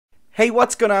Hey,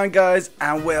 what's going on, guys,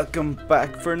 and welcome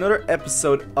back for another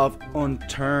episode of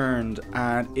Unturned,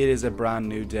 and it is a brand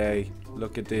new day.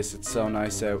 Look at this, it's so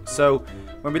nice out. So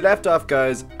when we left off,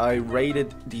 guys, I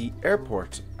raided the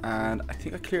airport and I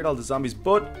think I cleared all the zombies,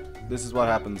 but this is what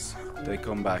happens, they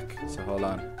come back. So hold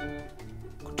on,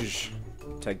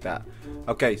 take that.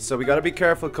 Okay, so we gotta be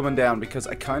careful coming down because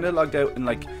I kind of logged out in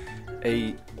like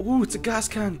a, oh, it's a gas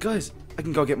can. Guys, I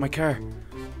can go get my car.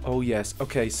 Oh yes.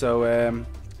 Okay, so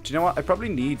do you know what? I probably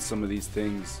need some of these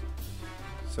things.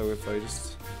 So if I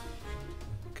just...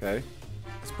 Okay.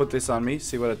 Let's put this on me.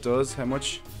 See what it does. How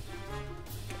much?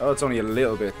 Oh, it's only a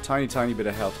little bit. Tiny, tiny bit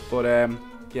of health. But,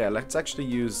 yeah, let's actually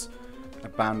use a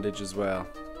bandage as well.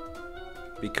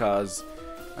 Because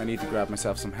I need to grab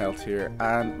myself some health here.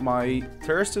 And my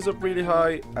thirst is up really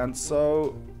high. And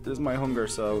so is my hunger.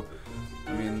 So,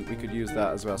 I mean, we could use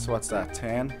that as well. So what's that?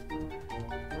 10?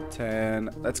 10.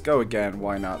 Let's go again.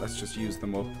 Why not? Let's just use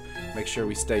them up. Make sure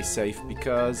we stay safe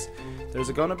because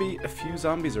there's gonna be a few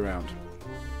zombies around.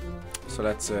 So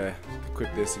let's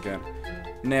equip this again.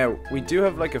 Now we do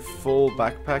have like a full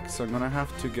backpack, so I'm gonna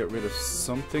have to get rid of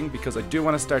something because I do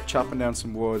want to start chopping down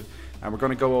some wood, and we're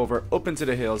gonna go over up into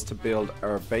the hills to build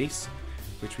our base,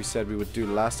 which we said we would do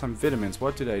last time. Vitamins.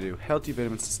 What did I do? Healthy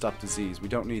vitamins to stop disease. We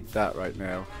don't need that right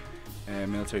now.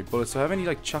 Military bullets. Do I have any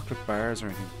like chocolate bars or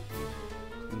anything?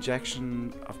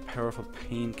 Injection of powerful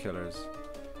painkillers.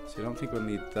 So I don't think we'll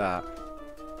need that.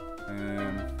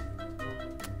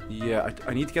 Yeah,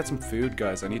 I need to get some food,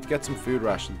 guys. I need to get some food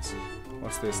rations.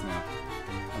 What's this now?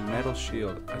 A metal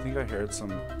shield. I think I heard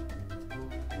some...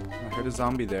 I heard a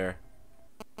zombie there.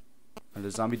 And the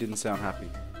zombie didn't sound happy.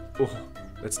 Oh,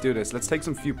 let's do this. Let's take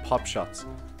some few pop shots.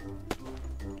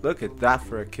 Look at that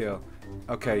for a kill.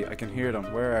 Okay, I can hear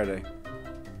them. Where are they?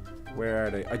 Where are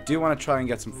they? I do want to try and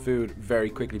get some food very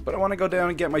quickly, but I want to go down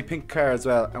and get my pink car as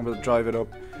well, and we'll drive it up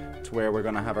to where we're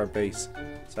going to have our base.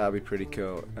 So that'll be pretty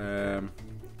cool.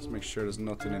 Let's make sure there's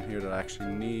nothing in here that I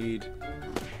actually need.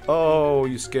 Oh,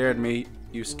 you scared me.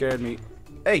 You scared me.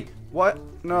 Hey, what?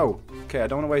 No. Okay, I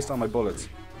don't want to waste all my bullets.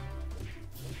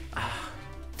 Ah,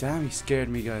 damn, he scared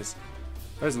me, guys.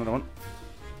 There's another one.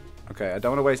 Okay, I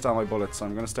don't want to waste all my bullets, so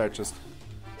I'm going to start just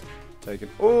taking...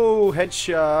 Oh,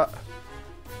 headshot.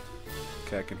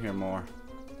 Okay, I can hear more.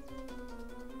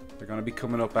 They're gonna be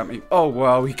coming up at me. Oh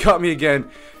wow, he got me again.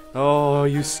 Oh,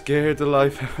 you scared the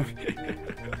life out of me.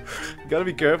 You gotta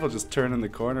be careful just turning the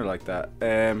corner like that.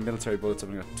 Military bullets, I've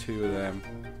only got 2 of them.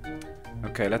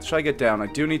 Okay, let's try get down. I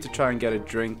do need to try and get a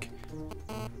drink.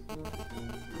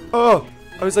 Oh!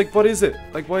 I was like, what is it?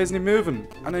 Like, why isn't he moving?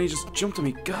 And then he just jumped at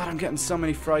me. God, I'm getting so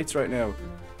many frights right now.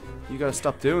 You gotta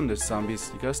stop doing this,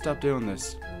 zombies. You gotta stop doing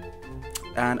this.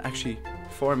 And actually...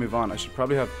 Before I move on, I should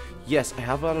probably have... Yes, I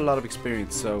have a lot of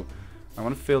experience, so I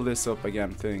want to fill this up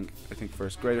again. I think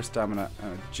first, greater stamina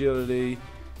and agility,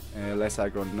 less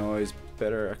aggro noise,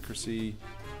 better accuracy,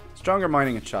 stronger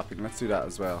mining and chopping. Let's do that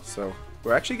as well. So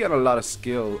we're actually getting a lot of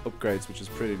skill upgrades, which is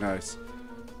pretty nice.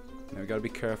 Now we got to be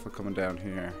careful coming down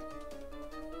here.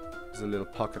 There's a little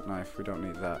pocket knife. We don't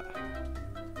need that.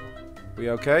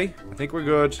 We okay? I think we're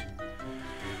good.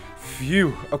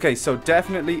 Phew. Okay, so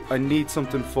definitely I need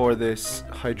something for this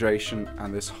hydration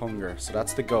and this hunger. So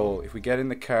that's the goal. If we get in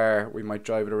the car, we might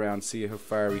drive it around, see how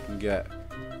far we can get.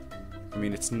 I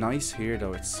mean, it's nice here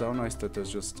though. It's so nice that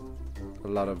there's just a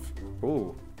lot of...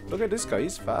 Oh, look at this guy.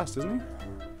 He's fast, isn't he?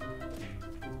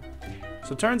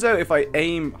 So it turns out if I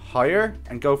aim higher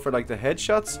and go for like the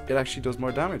headshots, it actually does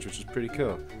more damage, which is pretty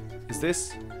cool. Is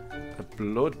this a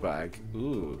blood bag?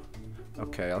 Ooh.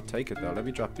 Okay, I'll take it though. Let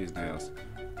me drop these nails.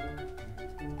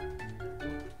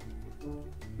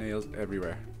 Nails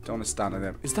everywhere. Don't want to stand on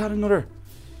them. Is that another?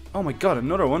 Oh my god,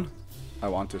 another one. I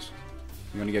want it.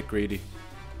 I'm gonna get greedy.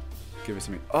 Give it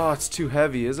to me. Oh, it's too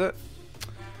heavy, is it?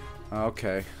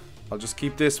 Okay. I'll just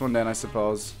keep this one then, I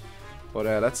suppose. But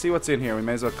let's see what's in here. We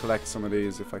may as well collect some of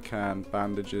these if I can.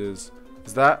 Bandages.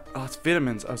 Is that? Oh, it's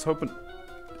vitamins. I was hoping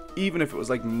even if it was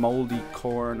like moldy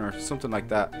corn or something like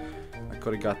that, I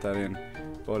could have got that in.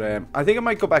 But I think I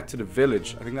might go back to the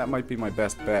village. I think that might be my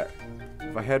best bet.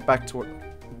 If I head back toward...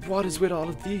 What is with all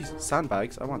of these?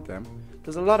 Sandbags, I want them.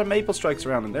 There's a lot of maple strikes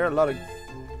around and there are a lot of...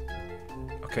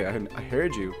 Okay, I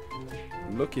heard you.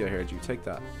 I'm lucky I heard you. Take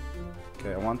that.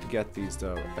 Okay, I want to get these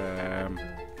though.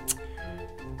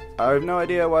 I have no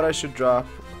idea what I should drop.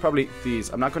 Probably these.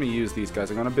 I'm not going to use these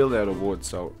guys. I'm going to build out of wood,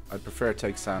 so I'd prefer to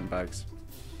take sandbags.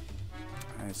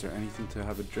 Is there anything to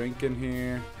have a drink in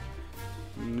here?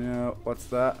 No. What's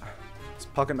that? It's a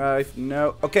pocket knife.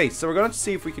 No. Okay, so we're going to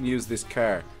see if we can use this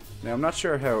car. Now, I'm not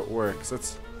sure how it works.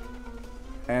 Let's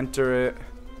enter it.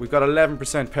 We've got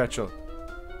 11% petrol.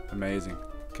 Amazing.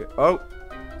 Okay. Oh,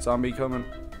 Zombie coming.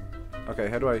 Okay,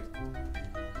 how do I...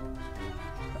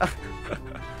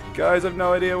 Guys, I've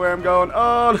no idea where I'm going.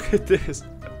 Oh, look at this.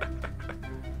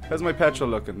 How's my petrol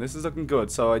looking? This is looking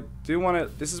good. So I do want to...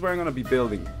 This is where I'm going to be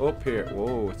building. Up here.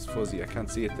 Whoa, it's fuzzy. I can't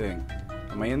see a thing.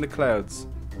 Am I in the clouds?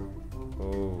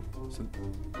 Oh. So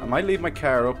I might leave my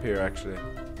car up here, actually.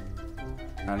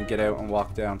 And get out and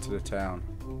walk down to the town.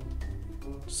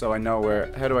 So I know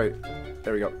where... How do I...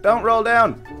 There we go. Don't roll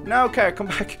down! No, car, come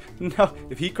back! No,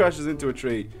 if he crashes into a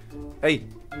tree... Hey!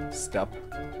 Stop.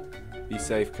 Be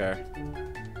safe, car.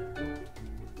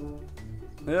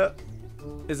 Yeah.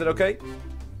 Is it okay?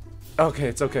 Okay,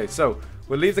 it's okay. So,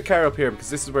 we'll leave the car up here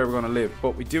because this is where we're going to live.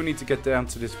 But we do need to get down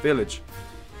to this village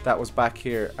that was back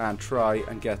here and try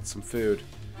and get some food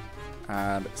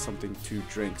and something to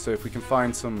drink. So if we can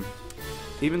find some...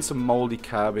 Even some moldy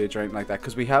cabbage or anything like that,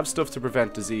 because we have stuff to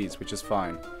prevent disease, which is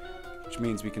fine. Which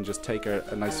means we can just take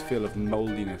a nice fill of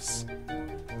moldiness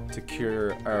to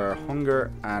cure our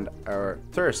hunger and our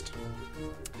thirst.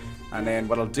 And then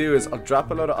what I'll do is I'll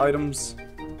drop a lot of items.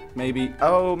 Maybe,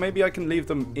 oh, maybe I can leave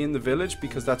them in the village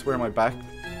because that's where my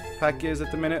backpack is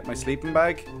at the minute, my sleeping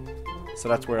bag. So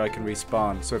that's where I can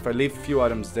respawn. So if I leave a few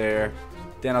items there,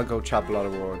 then I'll go chop a lot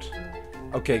of wood.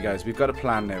 Okay guys, we've got a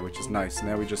plan now, which is nice.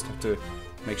 Now we just have to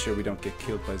make sure we don't get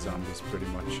killed by zombies pretty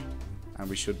much. And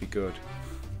we should be good.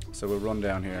 So we'll run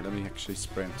down here. Let me actually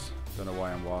sprint. Don't know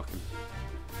why I'm walking.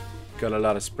 Got a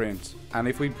lot of sprint. And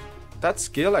if we... That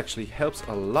skill actually helps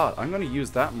a lot. I'm going to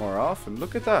use that more often.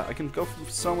 Look at that. I can go for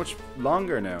so much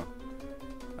longer now.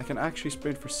 I can actually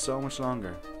sprint for so much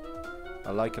longer.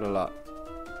 I like it a lot.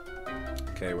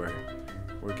 Okay, we're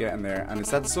getting there. And is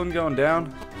that sun going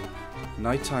down?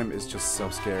 Nighttime is just so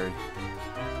scary.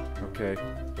 Okay.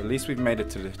 At least we've made it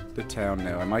to the town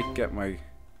now. I might get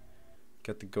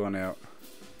the gun out.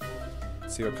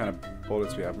 See what kind of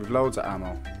bullets we have. We've loads of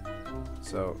ammo.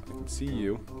 So I can see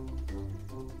you.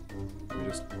 Let me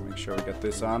just make sure we get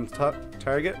this on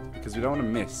target because we don't want to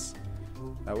miss.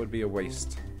 That would be a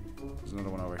waste. There's another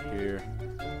one over here.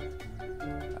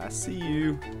 I see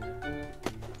you.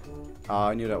 Ah,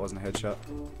 I knew that wasn't a headshot.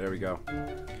 There we go.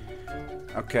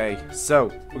 Okay,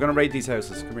 so we're gonna raid these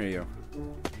houses. Come here, you.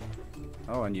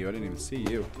 Oh, and you. I didn't even see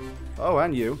you. Oh,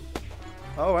 and you.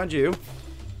 Oh, and you.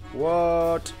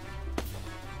 What?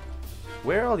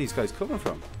 Where are all these guys coming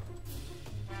from?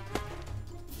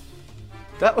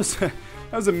 That was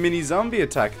a mini zombie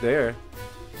attack there.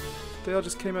 They all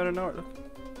just came out of nowhere. Look.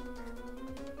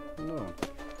 No.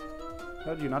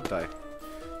 How did you not die?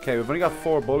 Okay, we've only got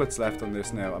 4 bullets left on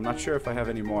this now. I'm not sure if I have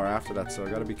any more after that, so I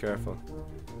gotta be careful.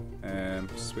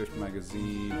 Swift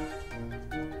magazine.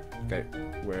 Okay,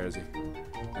 where is he?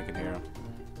 I can hear him.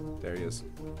 There he is.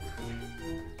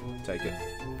 Take it.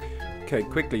 Okay,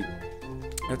 quickly.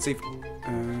 Let's see if...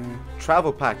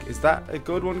 travel pack. Is that a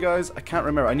good one, guys? I can't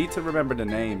remember. I need to remember the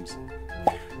names.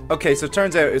 Okay, so it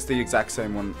turns out it's the exact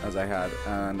same one as I had.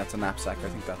 And that's a knapsack. I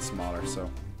think that's smaller, so...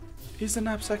 Is the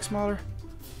knapsack smaller?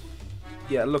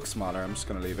 Yeah, it looks smaller. I'm just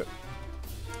going to leave it.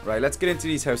 Right, let's get into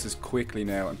these houses quickly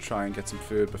now and try and get some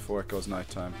food before it goes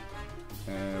nighttime.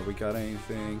 We got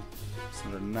anything? It's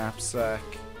another knapsack.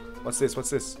 What's this?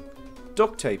 What's this?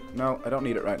 Duct tape. No, I don't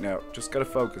need it right now. Just gotta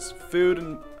focus. Food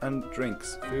and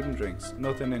drinks. Food and drinks.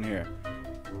 Nothing in here.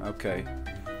 Okay.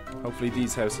 Hopefully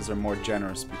these houses are more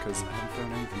generous because I haven't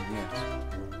found anything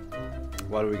yet.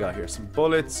 What do we got here? Some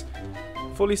bullets.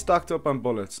 Fully stocked up on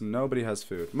bullets. Nobody has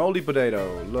food. Moldy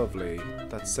potato. Lovely.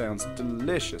 That sounds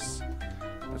delicious.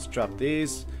 Let's drop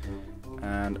these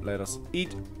and let us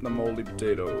eat the moldy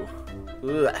potato.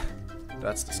 Ugh,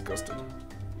 that's disgusting.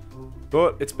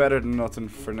 But it's better than nothing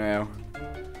for now.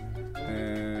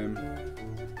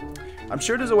 I'm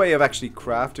sure there's a way of actually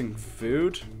crafting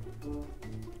food.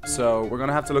 So we're going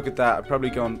to have to look at that. I'd probably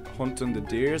go and hunting the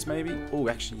deers maybe. Oh,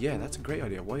 actually, yeah, that's a great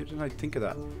idea. Why didn't I think of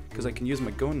that? Because I can use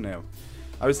my gun now.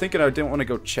 I was thinking I didn't want to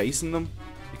go chasing them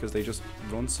because they just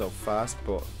run so fast,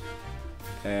 but...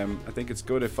 I think it's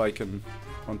good if I can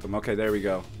hunt them. Okay, there we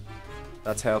go.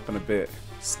 That's helping a bit.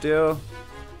 Still,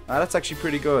 that's actually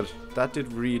pretty good. That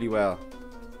did really well.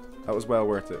 That was well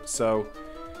worth it. So,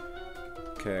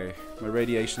 okay, my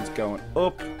radiation's going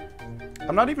up.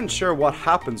 I'm not even sure what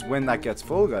happens when that gets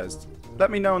full, guys.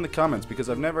 Let me know in the comments because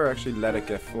I've never actually let it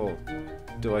get full.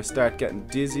 Do I start getting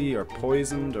dizzy or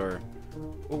poisoned or...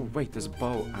 Oh, wait, there's a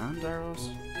bow and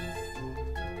arrows?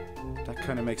 That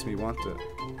kind of makes me want it.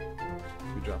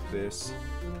 We drop this.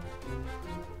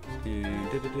 And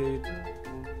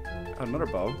another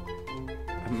bow.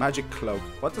 A magic cloak.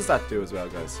 What does that do as well,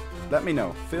 guys? Let me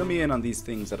know. Fill me in on these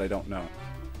things that I don't know.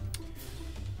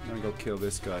 I'm gonna go kill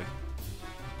this guy.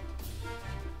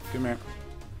 Come here.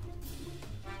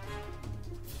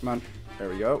 Come on. There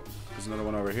we go. There's another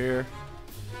one over here.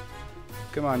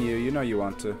 Come on, you. You know you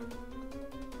want to.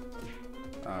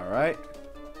 Alright.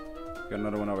 Got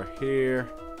another one over here.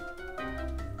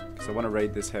 Because I want to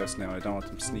raid this house now. I don't want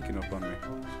them sneaking up on me.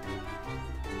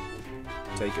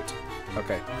 Take it.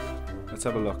 Okay. Let's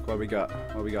have a look. What we got?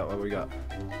 What we got? What we got?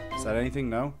 Is that anything?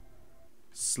 No?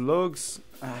 Slugs.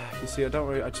 You see, I don't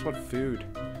really... I just want food.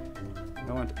 I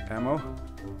don't want ammo.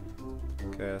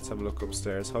 Okay, let's have a look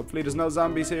upstairs. Hopefully there's no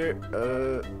zombies here.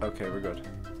 Okay, we're good.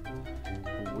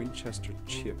 A Winchester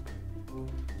chip.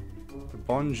 The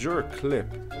Bonjour clip.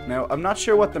 Now, I'm not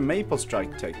sure what the maple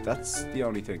strike take. That's the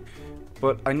only thing.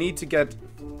 But I need to get...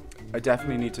 I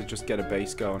definitely need to just get a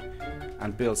base going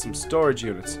and build some storage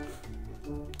units.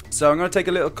 So I'm going to take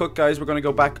a little cut, guys. We're going to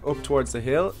go back up towards the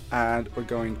hill and we're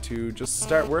going to just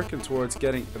start working towards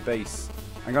getting a base.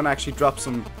 I'm going to actually drop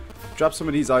some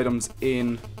of these items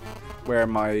in where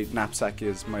my knapsack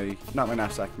is. Not my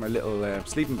knapsack, my little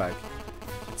sleeping bag.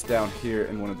 It's down here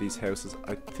in one of these houses.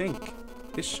 I think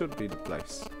this should be the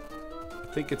place.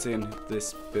 I think it's in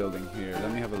this building here.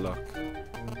 Let me have a look.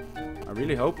 I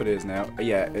really hope it is now.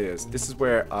 Yeah, it is. This is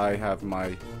where I have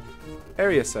my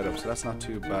area set up, so that's not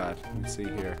too bad. Let me see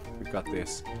here. We've got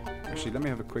this. Actually, let me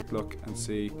have a quick look and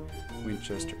see.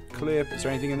 Winchester clip. Is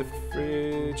there anything in the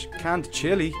fridge? Canned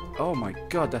chili. Oh my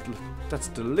god, that's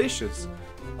delicious.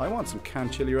 I want some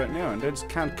canned chili right now. And there's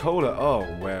canned cola. Oh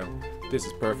wow, this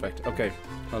is perfect. Okay,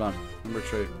 hold on. Number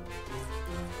 3.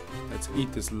 Let's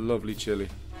eat this lovely chili.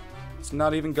 It's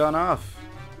not even gone off.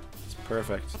 It's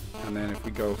perfect. And then if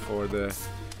we go for the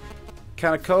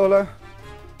can of cola.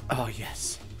 Oh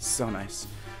yes, so nice.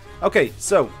 Okay,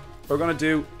 so what we're going to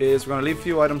do is we're going to leave a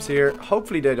few items here.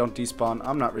 Hopefully they don't despawn.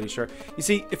 I'm not really sure. You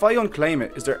see, if I unclaim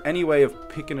it, is there any way of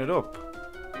picking it up?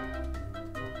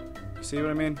 You see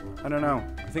what I mean? I don't know.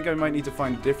 I think I might need to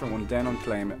find a different one, then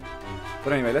unclaim it.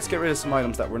 But anyway, let's get rid of some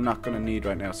items that we're not going to need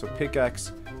right now. So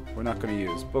pickaxe, we're not going to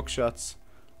use. Bookshots,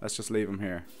 let's just leave them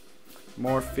here.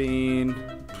 Morphine,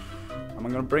 am I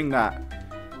going to bring that?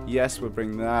 Yes, we'll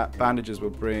bring that. Bandages we'll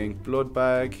bring. Blood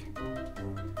bag.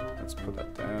 Let's put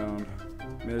that down.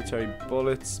 Military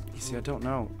bullets. You see, I don't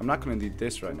know. I'm not going to need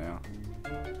this right now.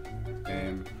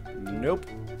 Nope.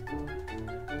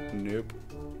 Nope.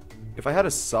 If I had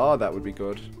a saw, that would be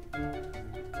good.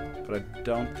 But I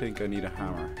don't think I need a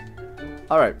hammer.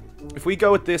 Alright. If we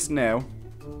go with this now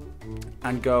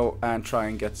and go and try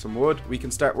and get some wood, we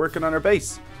can start working on our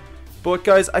base. But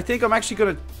guys, I think I'm actually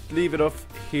going to leave it up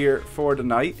here for the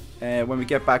night. When we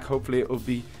get back, hopefully it will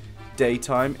be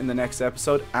daytime in the next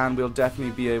episode, and we'll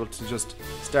definitely be able to just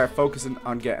start focusing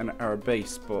on getting our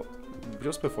base. But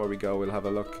just before we go, we'll have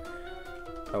a look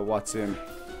at what's in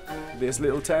this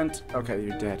little tent. Okay,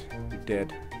 you're dead. You're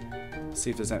dead. Let's see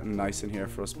if there's anything nice in here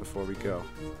for us before we go.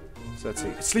 So let's see.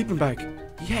 A sleeping bag.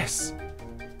 Yes.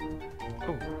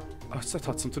 Oh, I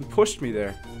thought something pushed me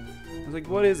there. I was like,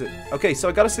 what is it? Okay, so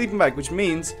I got a sleeping bag, which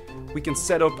means we can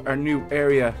set up our new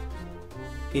area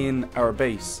in our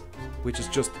base, which is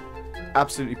just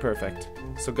absolutely perfect.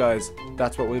 So guys,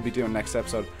 that's what we'll be doing next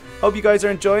episode. Hope you guys are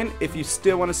enjoying. If you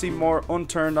still want to see more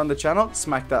Unturned on the channel,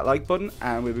 smack that like button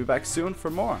and we'll be back soon for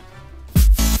more.